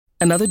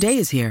Another day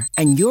is here,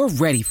 and you're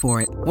ready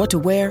for it. What to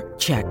wear?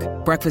 Check.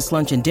 Breakfast,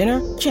 lunch, and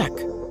dinner? Check.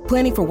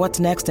 Planning for what's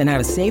next and how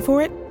to save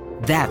for it?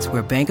 That's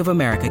where Bank of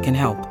America can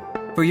help.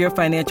 For your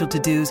financial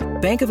to-dos,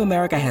 Bank of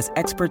America has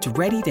experts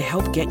ready to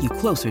help get you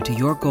closer to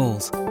your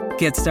goals.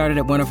 Get started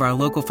at one of our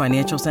local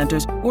financial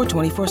centers or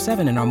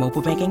 24/7 in our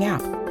mobile banking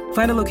app.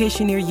 Find a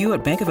location near you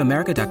at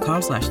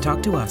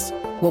bankofamerica.com/talktous.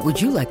 What would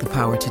you like the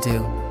power to do?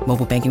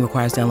 Mobile banking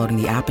requires downloading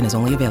the app and is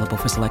only available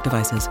for select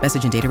devices.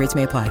 Message and data rates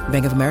may apply.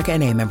 Bank of America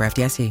N.A., member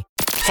FDIC.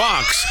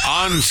 Fox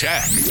on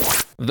Tech.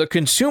 The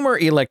Consumer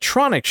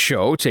Electronics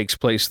Show takes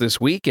place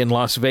this week in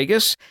Las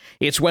Vegas.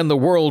 It's when the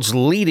world's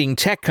leading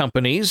tech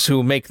companies,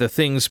 who make the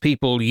things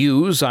people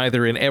use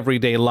either in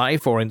everyday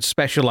life or in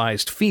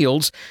specialized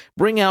fields,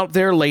 bring out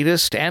their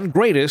latest and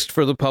greatest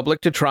for the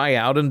public to try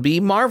out and be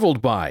marveled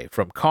by,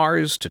 from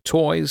cars to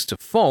toys to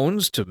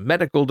phones to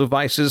medical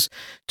devices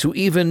to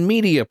even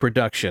media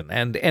production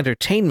and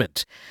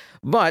entertainment.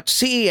 But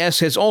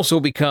CES has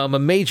also become a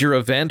major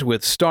event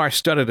with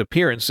star-studded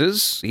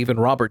appearances. Even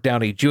Robert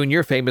Downey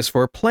Jr., famous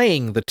for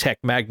playing the tech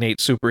magnate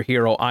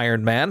superhero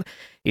Iron Man,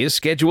 is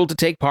scheduled to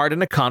take part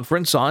in a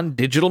conference on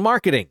digital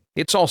marketing.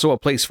 It's also a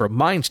place for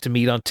minds to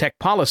meet on tech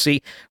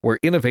policy, where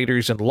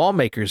innovators and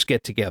lawmakers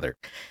get together.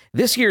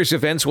 This year's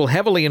events will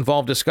heavily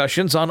involve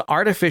discussions on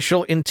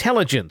artificial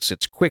intelligence,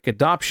 its quick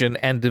adoption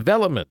and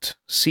development.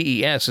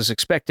 CES is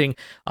expecting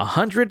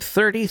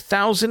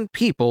 130,000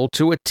 people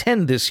to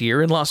attend this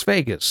year in Las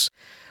Vegas.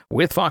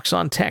 With Fox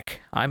on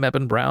Tech, I'm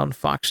Eben Brown,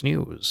 Fox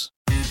News.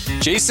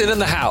 Jason in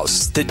the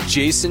House, the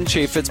Jason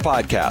Chaffetz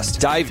podcast.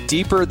 Dive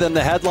deeper than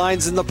the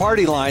headlines and the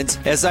party lines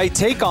as I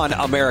take on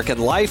American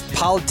life,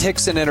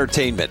 politics, and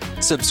entertainment.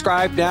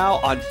 Subscribe now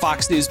on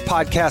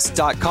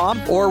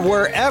foxnewspodcast.com or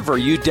wherever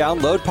you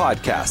download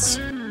podcasts.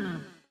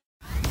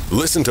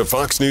 Listen to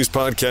Fox News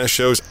Podcast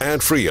shows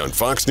ad-free on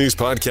Fox News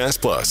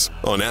Podcast Plus,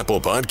 on Apple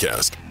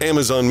Podcast,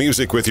 Amazon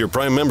Music with your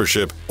Prime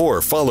membership,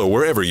 or follow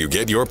wherever you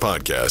get your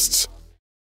podcasts.